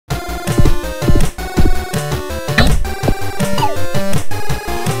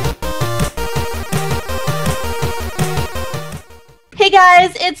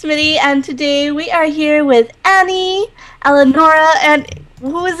it's Mitty, and today we are here with Annie, Eleonora, and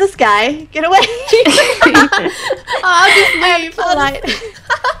who is this guy? Get away! I'll just leave.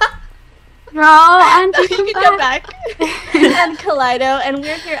 No, and you can come back. And Kaleidow, and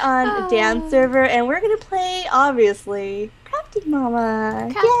we're here on a dance server, and we're gonna play, obviously, Crafting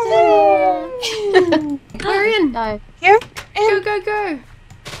Mama. Yay! We're in. No. Here? Go.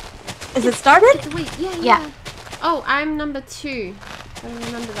 Is it started? Wait, yeah. Yeah. Oh, I'm number 2. I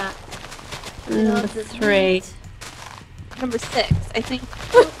remember that. Number 3. Number 6, I think.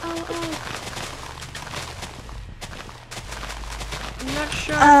 Oh. I'm not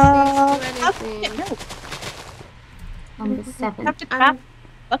sure if these do anything. No. Number 7. Have to craft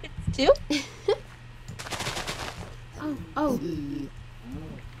buckets too? Oh.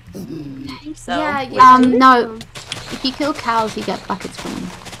 I think so. Yeah. No. If you kill cows, you get buckets from them.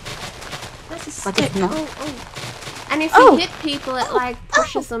 That's a Buckets stick. of milk. Oh. And if you hit people, it like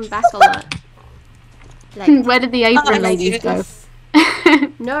pushes them back a lot. Like, Where did the apron ladies go?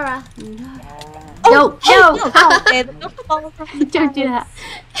 Nora. No. Okay, Don't do that.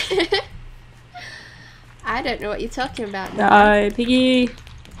 I don't know what you're talking about. No, Piggy.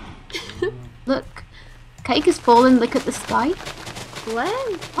 Look. Cake has fallen. Look at the sky.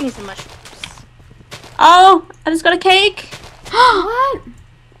 When? Give me some mushrooms. Oh, I just got a cake. What?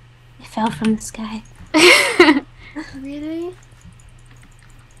 It fell from the sky. Really?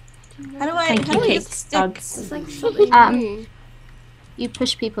 How do I Thank you, use cake sticks? dogs. It's like something new. You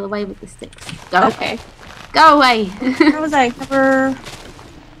push people away with the sticks. Go. Okay. Go away. How was I ever?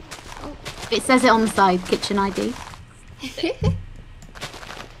 It says it on the side. Kitchen ID.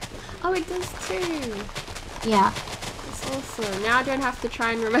 Oh, it does too. Yeah. That's awesome. Now I don't have to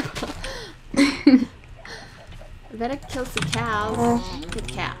try and remember. I better kill some cows. Good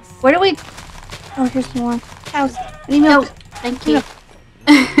cows. Where do we? Oh, here's some more cows. I need No. milk. Thank you.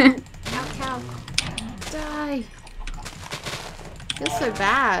 Cow. Die. Feels so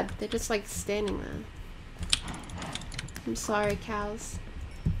bad. They're just like standing there. I'm sorry, cows.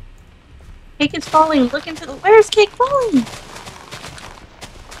 Cake is falling. Look into the. Where's Cake falling?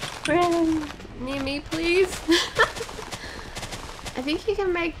 Near me, please. I think you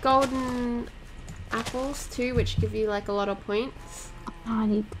can make golden apples too, which give you like a lot of points. Oh, I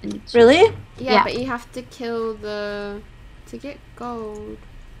need Really? Yeah, but you have to kill the to get gold.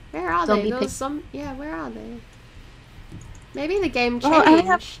 Where are Zombie they? pig. There's some. Yeah, where are they? Maybe the game Oh, I changed.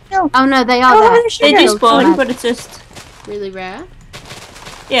 have no. Oh no, they are Oh, there. there's They sugar. do spawn, but it's just Really rare.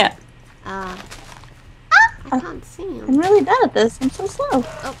 yeah. I can't see I'm them. really bad at this. I'm so slow.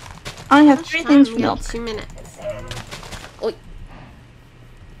 Oh. I only have 3 things for We have milk. 2 minutes. Oi.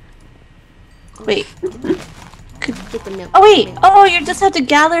 Wait. Get the milk. Oh wait. Oh, you just have to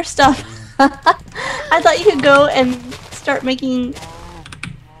gather stuff. I thought you could go and start making.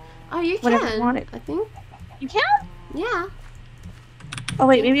 Oh, you whatever can. you wanted. I think. You can? Yeah. Oh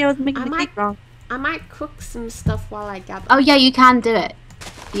wait, maybe I was making I the might- cake wrong. I might cook some stuff while I gather. Oh yeah, you can do it.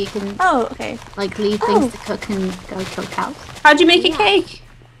 You can Oh, okay. like leave things to cook and go kill cows. How'd you make a Yeah. cake?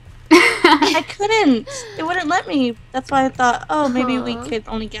 I couldn't. It wouldn't let me. That's why I thought, oh, maybe we Aw. could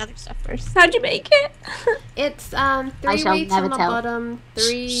only gather stuff first. How'd you make it? It's 3 shall wheats never on the tell. bottom,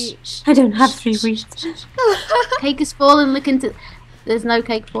 3. I don't have 3 wheats. Cake has fallen. Look into. There's no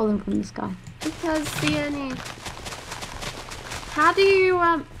cake falling from the sky. Because see any. How do you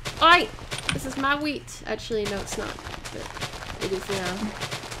Oi! This is my wheat. Actually, no, it's not. But it is now.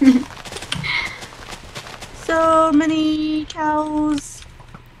 So many cows.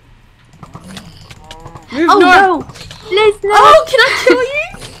 Move Oh north. no! Liz, no! Oh, can I kill you?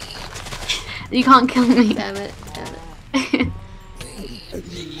 You can't kill me. Damn it.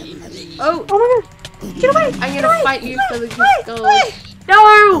 Oh, Oh my god. Get away. I'm gonna fight you for the gold.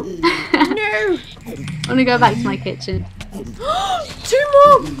 No! No! I'm gonna go back to my kitchen. 2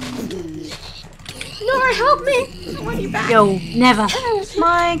 more! Nora, help me! I want you back. Yo, never. There's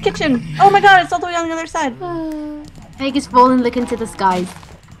my kitchen. Oh my god, it's all the way on the other side. Cake has fallen. Look into the skies.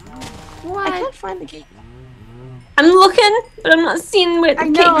 I What? can't find the cake. I'm looking, but I'm not seeing where the I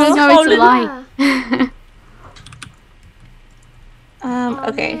cake know. is No, it's a falling. lie.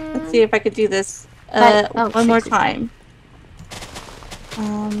 Okay, man. let's see if I could do this one more time.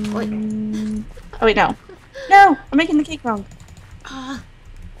 Oh wait, no. No, I'm making the cake wrong. Ah.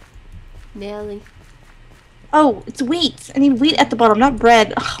 Nelly. Oh, it's wheat. I need wheat at the bottom, not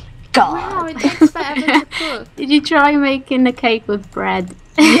bread. Oh my god. Wow, it takes forever to cook. Did you try making a cake with bread?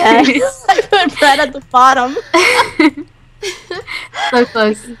 Yes. I put bread at the bottom. So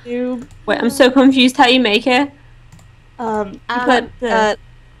close. Noob. Wait, I'm so confused how you make it. You put Yeah,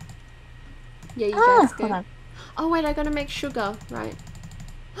 you guys hold go. on. Oh wait, I gotta make sugar. Right.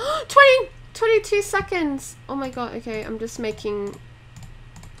 22 seconds. Oh my god. Okay, I'm just making.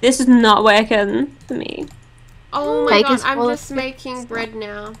 This is not working for me. Oh my god, I'm just making bread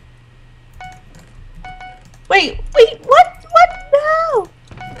now. Wait, what? No!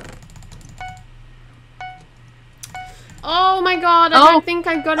 Oh my god, I don't think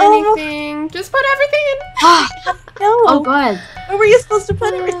I've got anything. Just put everything in. No! Oh god. Where were you supposed to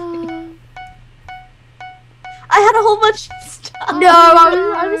put everything? I had a whole bunch of stuff. No,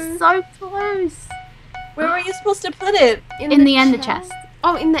 I was so close. Where were you supposed to put it? In the ender chest.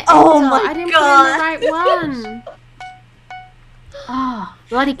 Oh, in the ender. Oh my I didn't god. put in the right one. Oh,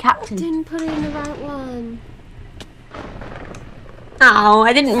 bloody captain. Didn't put in the right one. Oh,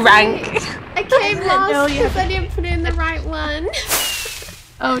 I didn't rank. I came lost No, because I didn't put in the right one.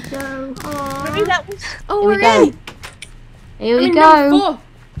 Oh no. Maybe that was... Oh, Here we we're go. in. Here we I'm in go. number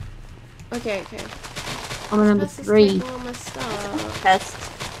 4. Okay. I'm on number This is 3. taking all my stuff. Test.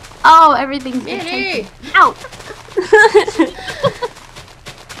 Oh, everything's been Mitty! taken. Ow!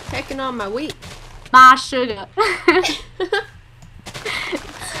 Taking on my wheat. My sugar. Oh.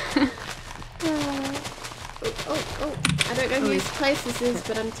 I don't know whose place this is,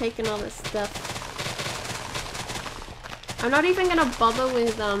 but I'm taking all this stuff. I'm not even gonna bother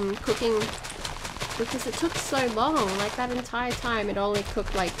with cooking because it took so long. Like that entire time it only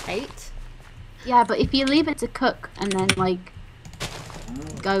cooked like 8. Yeah, but if you leave it to cook and then like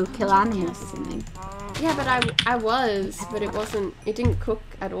go kill animals or something. Yeah, but but it didn't cook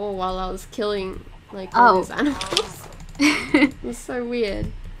at all while I was killing like all these animals. It was so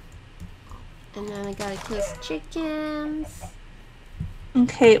weird. And then I gotta kill some chickens.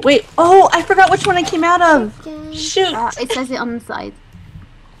 Okay, wait. Oh, I forgot which one I came out of. Chickens. Shoot. It says it on the side.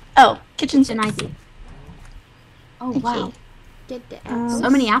 Oh, kitchen Kitchen ID. Oh Thank wow. you. Get the apples. So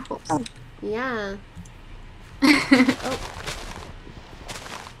many apples. Oh. Yeah. Oh.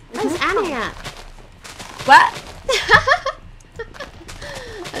 Where's Annie at? What?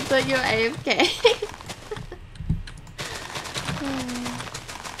 I thought you were AFK.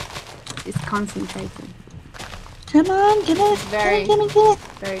 It's concentrating. Come on, get it. Very- Get it.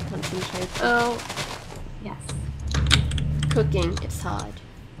 Very concentrated. Oh, Yes. cooking. It's hard.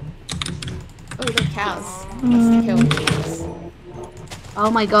 Oh, the cows. Let's kill the cows. Oh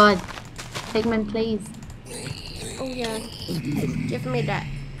my god. Pigman, please. Oh yeah. Give me that.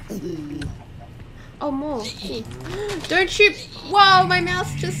 Oh, more. Don't shoot! Whoa, my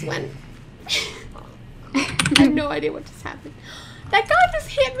mouse just went. I have no idea what just happened. That guy just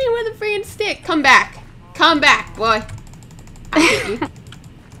hit me with a freaking stick. Come back. Come back, boy. I hit you.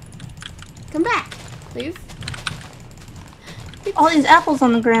 Come back, please. All these apples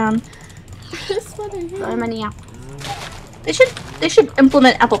on the ground. That's what I hear. So many apples. They should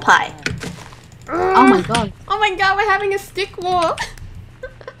implement apple pie. Oh my god. Oh my god, we're having a stick war.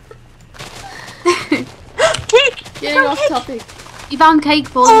 Cake! Getting off topic. You found cake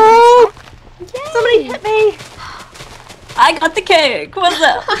for Oh! Yay. Somebody hit me! I got the cake. What's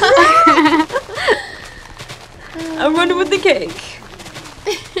up? I'm running with the cake.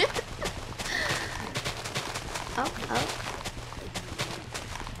 Oh.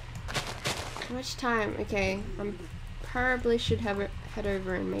 How much time? Okay, probably should head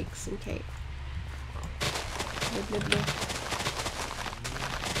over and make some cake. Blah, blah, blah.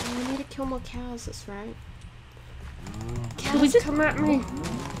 Oh, I need to kill more cows, that's right. Cows, come at me!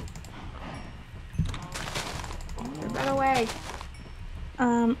 Run away!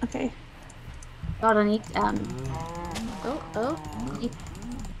 Okay. God, I need Oh.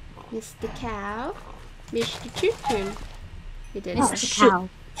 Mr. Cow. Mr. Chicken. You did it's it. the cow.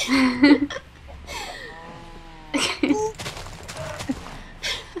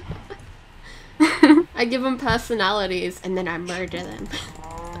 I give them personalities and then I murder them.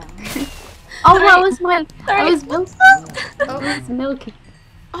 Oh, that was my. That was milk. Oh. It's milky.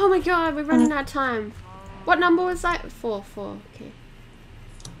 Oh my god, we're running out of time. What number was that? 4. Okay.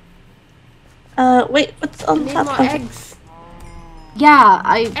 Wait, what's on Need top? more Okay. eggs. Yeah,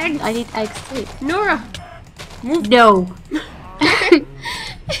 Eggs. I need eggs too. Nora! No.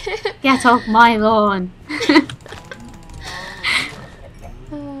 Get off my lawn.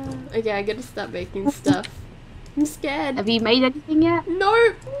 Okay, I gotta stop making stuff. I'm scared. Have you made anything yet?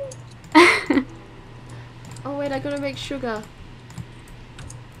 No! Oh wait, I gotta make sugar.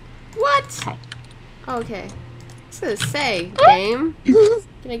 What? Okay. Oh, okay. I was gonna say, game.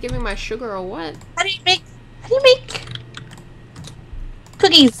 Can I give me my sugar or what? How do you make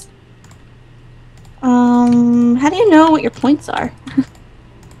cookies? How do you know what your points are?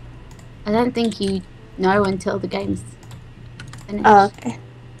 I don't think you know until the game's finished. Oh, okay.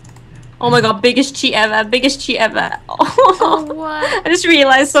 Oh my god, biggest cheat ever, biggest cheat ever. Oh, what? I just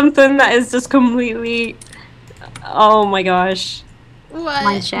realized something that is just completely... Oh my gosh. What?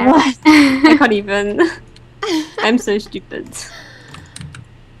 Mind share. What? I can't even. I'm so stupid.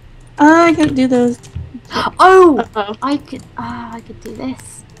 Oh, I can't do those. Oh! Uh-oh. I could do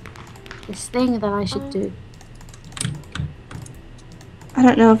this. This thing that I should do. I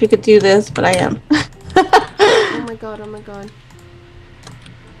don't know if you could do this, but I am. Oh my god, oh my god.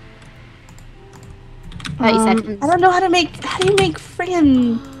 30 seconds. I don't know how to make. How do you make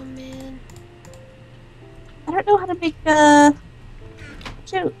friggin'? Oh man. I don't know how to make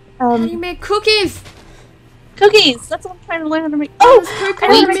shoot. How do you make cookies? Cookies. That's what I'm trying to learn how to make. Oh, Oh, there's cocoa I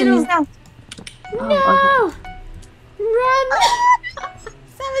know in how the to make middle. these now. Oh, No! Run!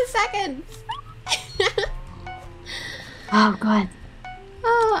 7 seconds. Oh god.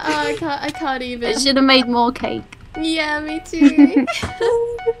 Oh, I can't I even. should have made more cake. Yeah, me too.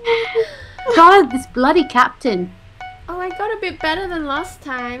 God, this bloody captain. Oh, I got a bit better than last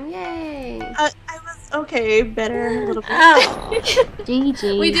time. Yay. I was okay, better a little bit. Ow.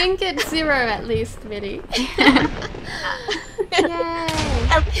 GG. We didn't get 0 at least, Mitty. Yay.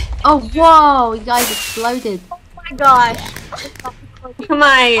 Oh, whoa, you guys exploded. Oh my gosh. Look at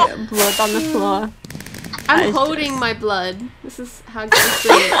my blood on the floor. That I'm is holding just- my blood. This is how good it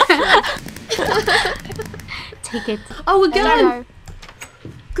is. Take it. Oh, we're Hello. going.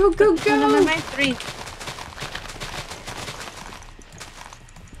 Go, go, No, no, go. my 3.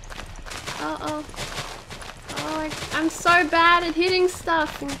 Uh-oh. Oh, I'm so bad at hitting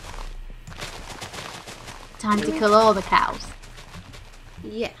stuff. Time to kill all the cows.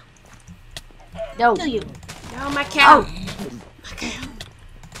 Yeah. No. Kill you. No, my cow. Oh. My cow.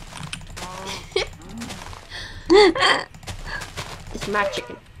 It's my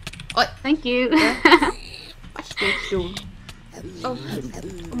chicken. Thank you. Watch this doing. Oh.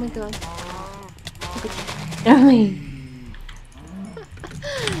 Oh my god. Yummy.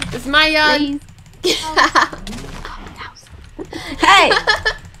 It's my yard. Please. Hey!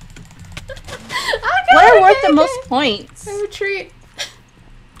 What are worth the most points? I retreat.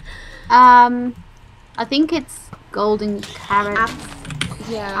 I think it's golden carrots,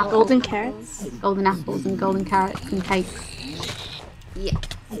 Yeah. Golden carrots. golden apples, and golden carrots and cakes. Yeah.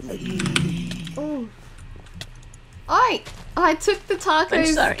 Oh. Oi! Oh, I took the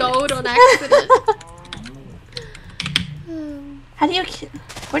taco's sorry. gold on accident. How do you?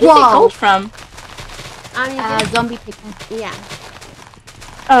 Where do you get Whoa. gold from? You get- Zombie chicken. yeah.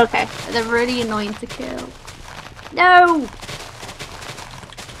 Oh, okay. They're really annoying to kill. No!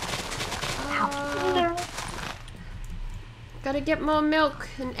 Gotta get more milk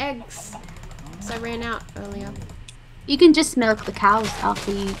and eggs. Because I ran out earlier. You can just milk the cows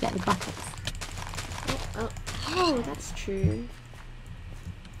after you get the buckets. Oh, that's true.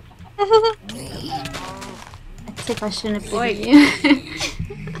 A tip I shouldn't have Oi. given you.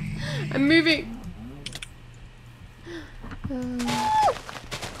 I'm moving.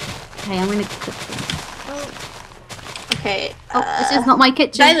 Okay, I'm gonna cook this. Oh, Okay. Oh, this is not my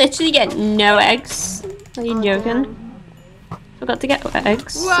Did I kitchen. literally get no eggs? Are you joking? Forgot to get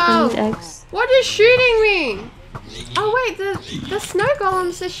eggs. I Whoa. need eggs. what is shooting me? Oh wait, the snow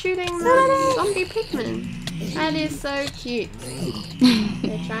golems are shooting the zombie pigmen. That is so cute.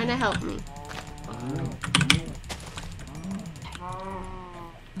 They're trying to help me.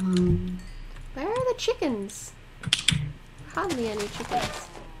 Where are the chickens? Hardly any chickens.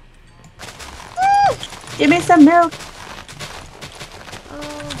 Give me some milk.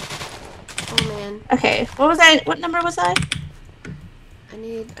 Oh man. Okay. What was I? What number was I? I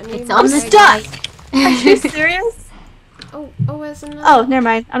need It's more on the eggs. stuck. Are you serious? Oh, where's another? Oh, never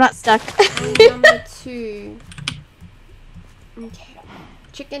mind. I'm not stuck. I'm number 2. Okay.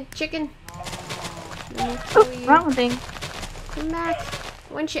 Chicken. Let me kill Oh, you. wrong thing. Come back.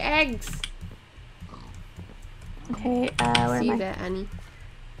 I want your eggs. Okay. Where See you am I? there, Annie.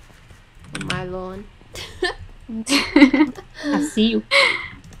 On my lawn. I see you.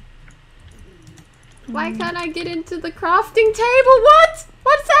 Why can't I get into the crafting table? What?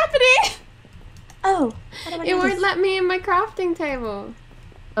 What's happening? Oh. How do I It do won't this? let me in my crafting table.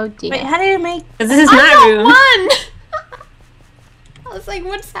 Oh dear. Wait. How do you make? Because this is I my got room. 1! I was like,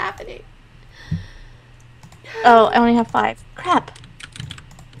 what's happening? Oh, I only have 5. Crap.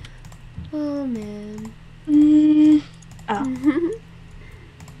 Oh man. Oh.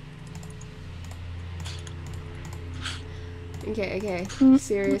 Okay.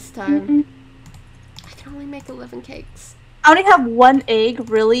 Serious time. I can only make 11 cakes. I only have 1 egg.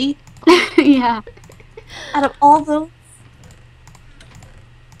 Really? Yeah. Out of all those.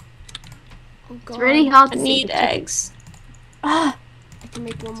 Oh god. It's really hard I to see need the chicken. eggs. Ah. I have to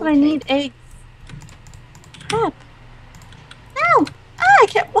make one That's more what I need, eggs. Crap. Ow! Ah, I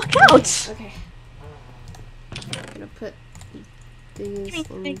can't walk out! Okay. I'm gonna put these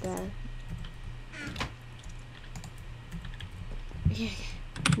in there. Okay.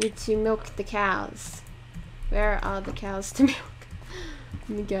 Need to milk the cows. Where are the cows to milk?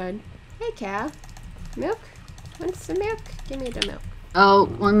 Oh my god. Hey cow. Milk? Want some milk? Give me the milk. Oh,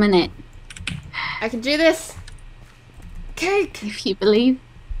 1 minute. I can do this! Cake! If you believe.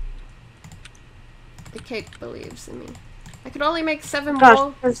 The cake believes in me. I could only make 7 Gosh,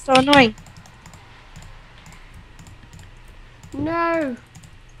 more. that's so annoying. No!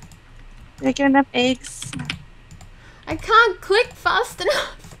 Did I get enough eggs? I can't click fast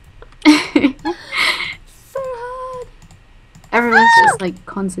enough. So hard. Everyone's just like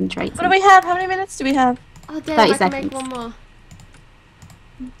concentrating. What do we have? How many minutes do we have? Oh damn, 30 I can make seconds. one more.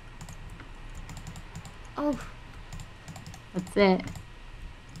 Oh. That's it.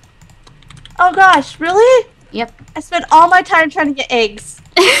 Oh gosh, really? Yep. I spent all my time trying to get eggs.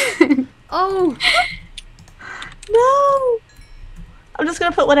 Oh. No! I'm just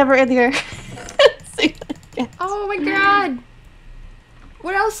gonna put whatever in here. See what I get. Oh my god.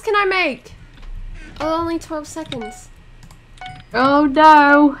 What else can I make? Oh, only 12 seconds. Oh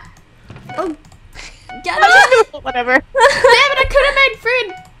no. Oh. Get I'm just it! gonna put whatever. Damn it, I could have made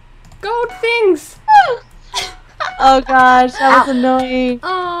friend gold things. Oh gosh, that was annoying.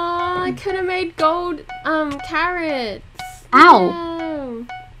 Oh, I could have made gold carrots. Ow. No.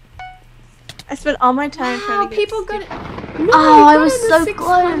 I spent all my time Wow, trying to get people got it. No, Oh, I got was in the so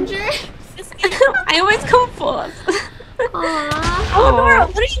 600. I always come fourth. Aww. Oh, Nora,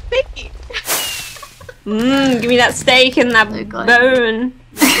 what are you thinking? Give me that steak and that So good. bone.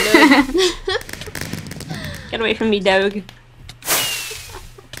 Get away from me, dog.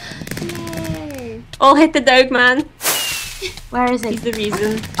 Yay. All hit the dog, man. Where is He's it? the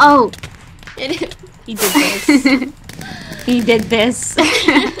reason. Oh. He did this. He did this.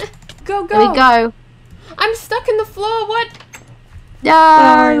 Go, go. There we go. I'm stuck in the floor. What?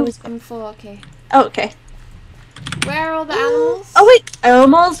 No. I'm full. Okay. Oh, okay. Where are all the animals? Oh wait, I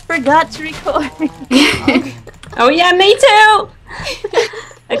almost forgot to record. Oh yeah, me too.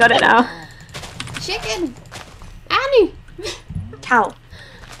 I got it now. Chicken. Annie. Cow.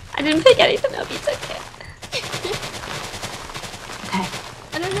 I didn't pick anything up. You took it. Okay.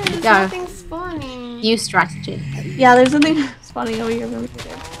 I don't know. There's Go. nothing spawning. New strategy. Yeah, there's something spawning over here. Over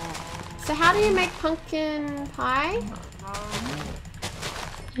here. So how do you make pumpkin pie?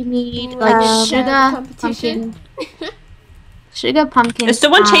 You need Like sugar, competition? pumpkin. Sugar, pumpkin. There's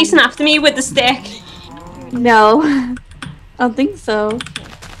someone and- chasing after me with the stick. No, I don't think so.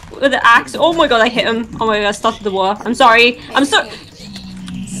 With the axe. Oh my god, I hit him. Oh my god, I started the war. I'm sorry. I'm sorry.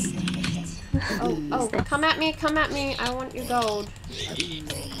 Oh, come at me, come at me. I want your gold.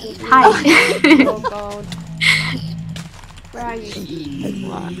 Hi. Gold, gold. Where are you?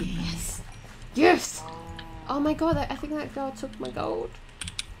 Yes. Yes! Oh my god, I think that girl took my gold.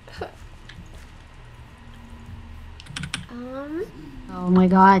 Oh my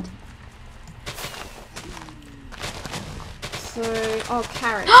god. So, oh,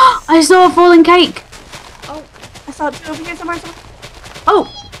 carrots. I saw a falling cake. Oh, I saw it too over here somewhere.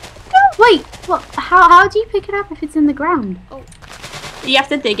 Oh. No, wait. What? How do you pick it up if it's in the ground? You have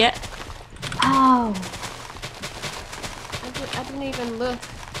to dig it. Oh. I didn't even look.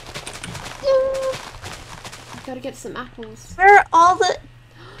 Gotta get some apples. Where are all the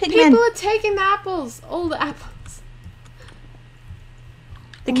pigmen? People are taking the apples. All the apples.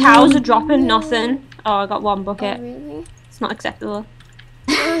 The cows are dropping nothing. Oh, I got one Oh, bucket. really? It's not acceptable.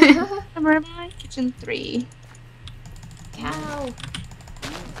 Where am I? Kitchen 3. Cow.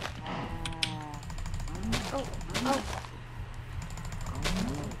 Oh, oh.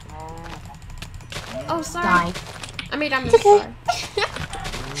 Oh, sorry. Die. I mean, I'm It's okay. sorry.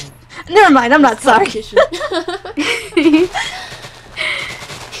 Never mind, I'm not sorry.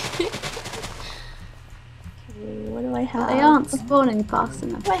 What do I have? They aren't spawning fast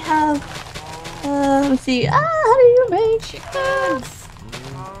enough. What do I have? Let's see. Ah, how do you make Chickens.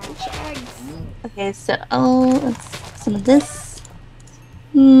 Eggs. Okay, so let's some of this.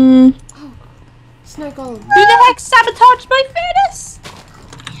 Hmm. Snow golem. Who the heck sabotaged my furnace?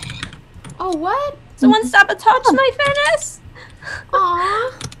 Oh, what? Someone sabotaged my furnace?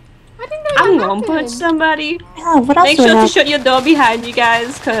 Aww. I didn't know I'm that gonna punch happened. somebody. Yeah, what else Make do I sure to have? shut your door behind you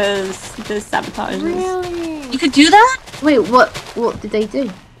guys, because there's sabotages. Really? You could do that? Wait, what did they do?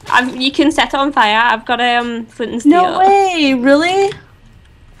 You can set it on fire. I've got a flint and steel. No way, really?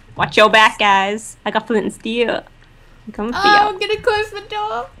 Watch your back, guys. I got flint and steel. I'm coming for Oh, I'm gonna close the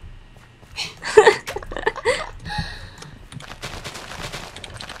door.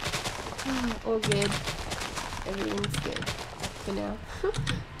 All good. Everything's good for now.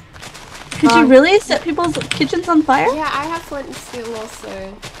 Could you really set people's kitchens on fire? Yeah, I have flint and steel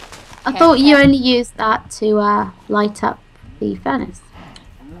also. I thought you only used that to light up the furnace.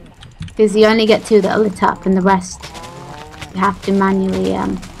 Because you only get 2 that are lit up and the rest you have to manually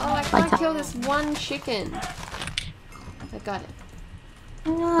Oh, I light can't up. kill this one chicken. I got it.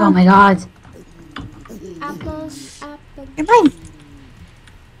 Oh my god. Apples, apples. You're mine.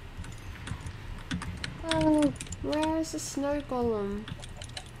 Oh, where is the snow golem?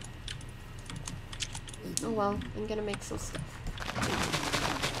 Oh well, I'm gonna make some stuff.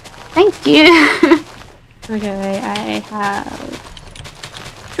 Thank you. Okay, I have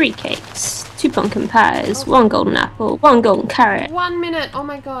 3 cakes, 2 pumpkin pies, 1 golden apple, 1 golden carrot. 1 minute! Oh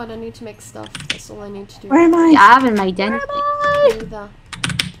my god, I need to make stuff. That's all I need to do. Where am I? Yeah, I haven't made anything. Neither.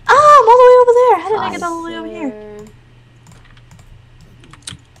 Oh, I'm all the way over there. How did I get all the way over here?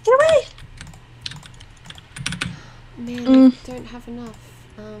 Get away! Man, I don't have enough.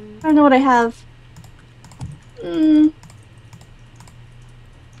 I don't know what I have. Oh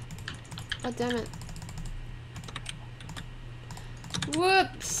damn it.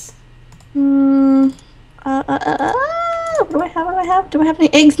 Whoops! What do I have? What do I have? Do I have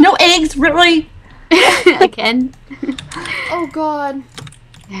any eggs? No eggs, really? Again. Oh god.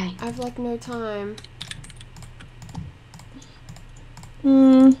 Okay. I've like no time.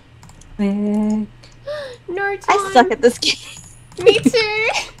 Quick. No time! I suck at this game. Me too!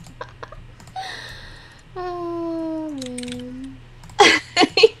 Oh man.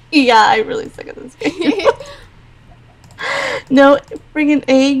 Yeah, I really suck at this game. No friggin'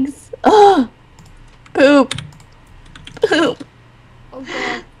 eggs. Ugh. Poop. Poop. Oh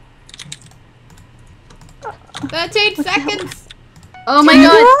god. 13 seconds! Oh my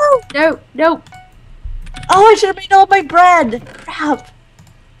god. No, no. Oh, I should have made all my bread. Crap.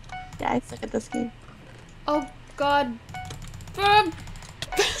 Yeah, I suck at this game. Oh god.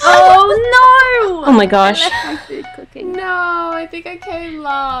 Oh no! Oh my gosh. I left my food cooking. No, I think I came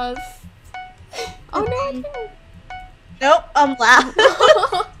last. Oh no, I didn't. Nope, I'm last.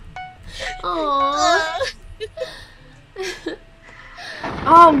 Aww.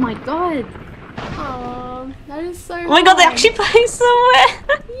 Oh my god. Aww, that is so Oh my god, they hard. actually play somewhere.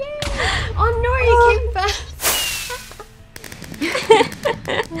 Yeah. Oh no, you came back.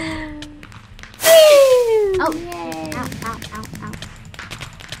 Oh. Yay. Ow, ow, ow, ow.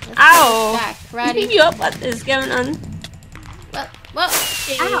 Ow! Back, Ratty. You up? What is going on? Well,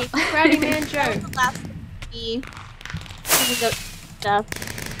 Ow. Ratty Man Joe. The last key. Stuff.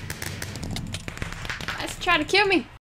 Let's try to kill me.